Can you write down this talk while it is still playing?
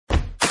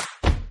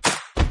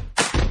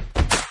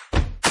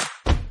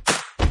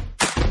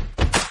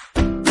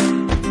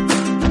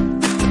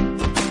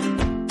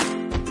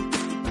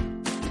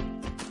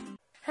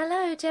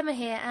Hello, Gemma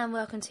here, and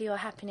welcome to your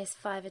Happiness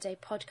 5-a-Day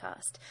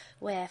podcast,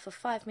 where for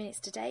 5 minutes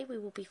today we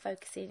will be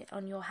focusing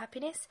on your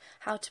happiness,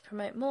 how to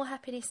promote more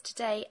happiness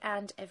today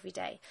and every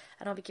day,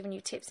 and I'll be giving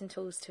you tips and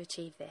tools to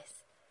achieve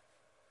this.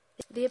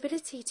 The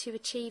ability to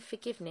achieve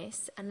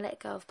forgiveness and let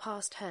go of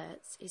past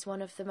hurts is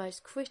one of the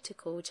most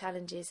critical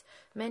challenges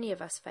many of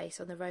us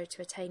face on the road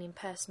to attaining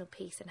personal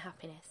peace and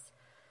happiness.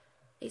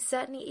 It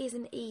certainly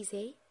isn't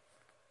easy,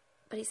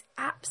 but it's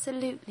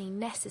absolutely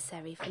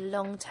necessary for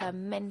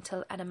long-term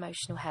mental and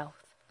emotional health.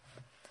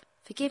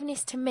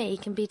 Forgiveness to me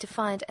can be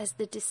defined as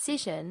the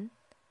decision,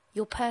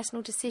 your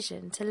personal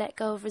decision, to let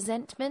go of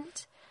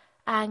resentment,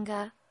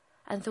 anger,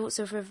 and thoughts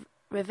of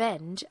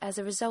revenge as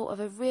a result of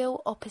a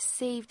real or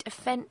perceived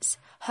offence,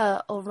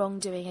 hurt or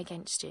wrongdoing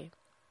against you.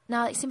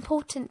 Now, it's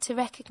important to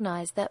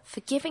recognise that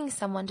forgiving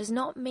someone does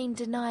not mean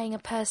denying a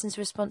person's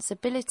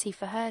responsibility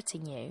for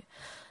hurting you,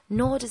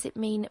 nor does it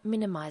mean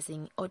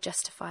minimising or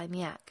justifying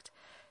the act.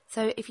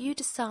 So if you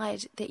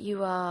decide that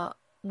you are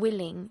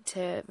willing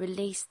to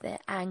release the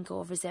anger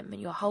or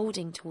resentment you're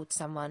holding towards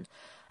someone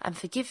and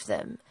forgive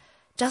them,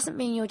 doesn't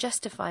mean you're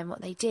justifying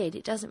what they did.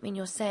 It doesn't mean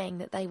you're saying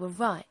that they were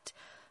right.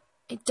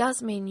 It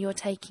does mean you're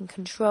taking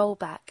control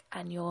back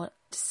and you're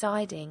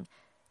deciding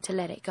to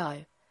let it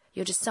go.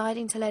 You're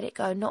deciding to let it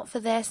go, not for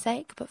their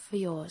sake, but for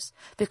yours.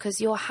 Because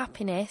your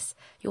happiness,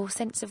 your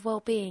sense of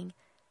well-being,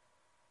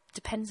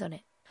 depends on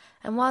it.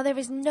 And while there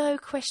is no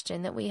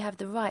question that we have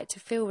the right to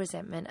feel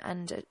resentment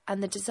and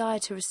the desire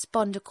to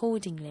respond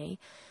accordingly,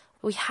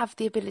 we have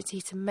the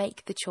ability to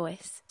make the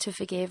choice to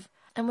forgive.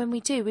 And when we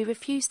do, we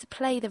refuse to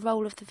play the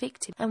role of the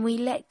victim and we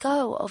let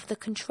go of the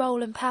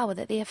control and power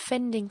that the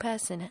offending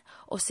person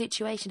or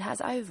situation has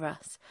over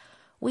us.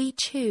 We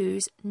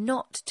choose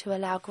not to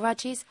allow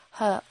grudges,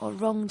 hurt or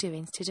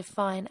wrongdoings to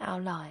define our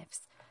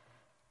lives.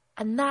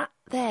 And that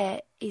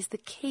there is the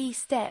key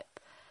step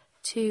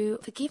to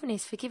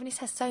forgiveness. Forgiveness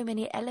has so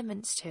many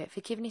elements to it.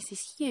 Forgiveness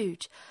is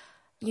huge.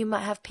 You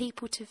might have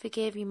people to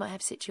forgive, you might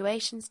have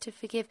situations to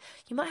forgive,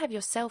 you might have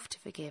yourself to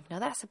forgive. Now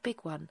that's a big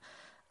one.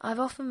 I've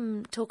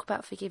often talked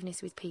about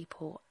forgiveness with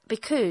people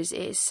because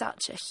it is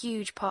such a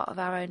huge part of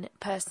our own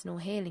personal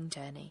healing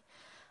journey.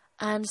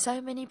 And so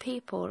many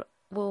people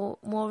will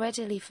more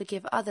readily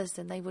forgive others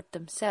than they would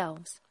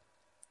themselves.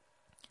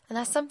 And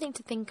that's something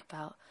to think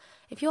about.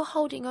 If you're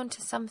holding on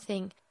to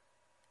something,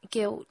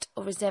 guilt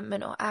or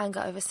resentment or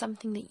anger over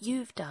something that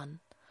you've done,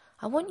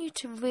 I want you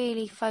to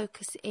really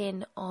focus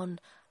in on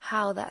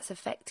how that's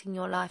affecting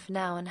your life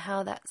now and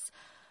how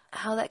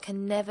that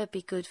can never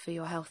be good for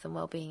your health and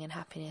well-being and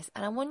happiness.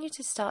 And I want you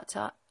to start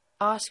to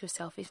ask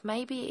yourself if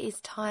maybe it is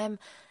time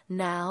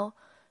now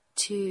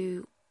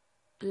to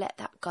let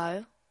that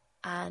go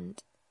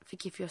and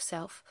forgive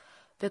yourself.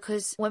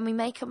 Because when we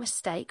make a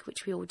mistake,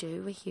 which we all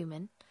do, we're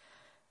human,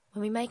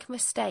 when we make a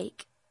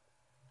mistake,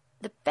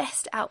 the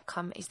best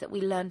outcome is that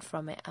we learn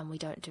from it and we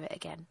don't do it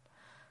again.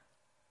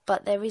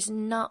 But there is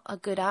not a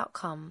good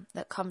outcome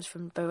that comes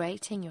from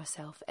berating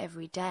yourself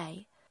every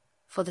day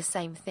for the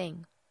same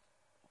thing.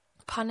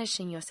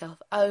 Punishing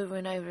yourself over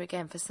and over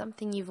again for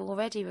something you've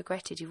already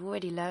regretted, you've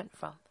already learnt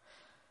from.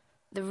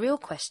 The real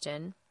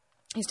question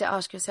is to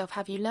ask yourself,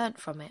 have you learnt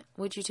from it?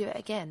 Would you do it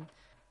again?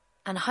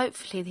 And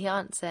hopefully the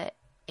answer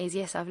is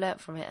yes, I've learnt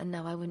from it, and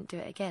no, I wouldn't do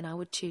it again. I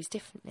would choose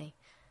differently.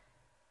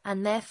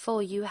 And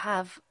therefore you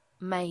have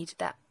made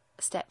that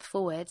step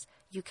forwards.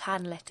 You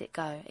can let it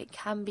go. It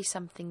can be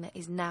something that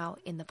is now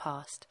in the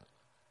past.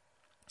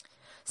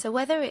 So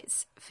whether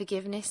it's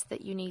forgiveness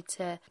that you need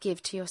to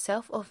give to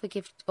yourself or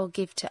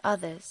give to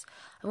others,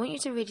 I want you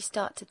to really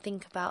start to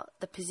think about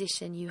the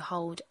position you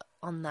hold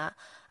on that.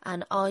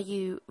 And are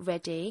you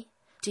ready?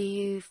 Do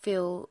you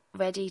feel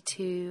ready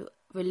to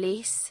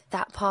release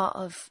that part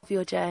of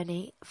your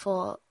journey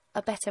for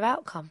a better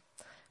outcome,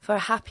 for a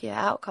happier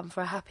outcome,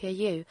 for a happier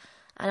you?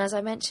 And as I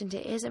mentioned,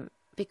 it isn't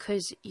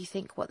because you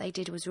think what they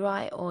did was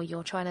right or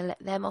you're trying to let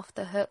them off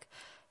the hook.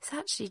 It's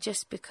actually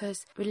just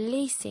because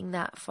releasing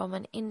that from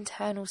an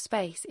internal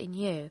space in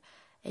you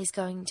is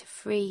going to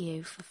free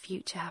you for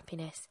future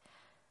happiness.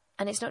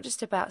 And it's not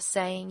just about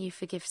saying you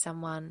forgive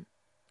someone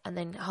and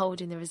then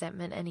holding the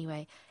resentment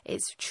anyway.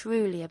 It's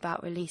truly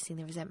about releasing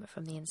the resentment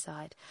from the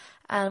inside.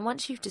 And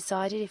once you've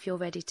decided if you're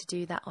ready to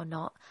do that or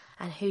not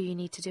and who you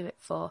need to do it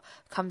for,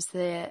 comes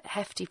the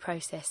hefty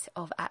process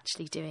of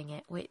actually doing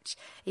it, which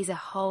is a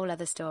whole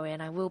other story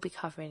and I will be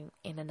covering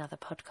in another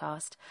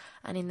podcast.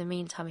 And in the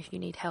meantime, if you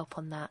need help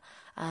on that,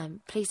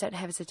 please don't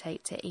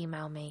hesitate to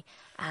email me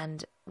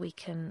and we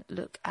can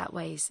look at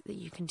ways that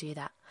you can do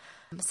that.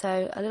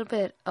 So a little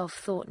bit of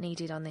thought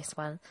needed on this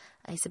one.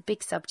 It's a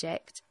big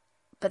subject,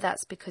 but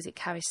that's because it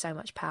carries so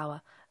much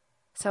power.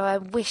 So I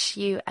wish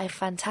you a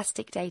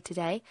fantastic day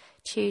today.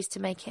 Choose to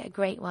make it a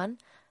great one.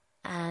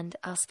 And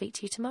I'll speak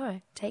to you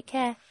tomorrow. Take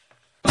care.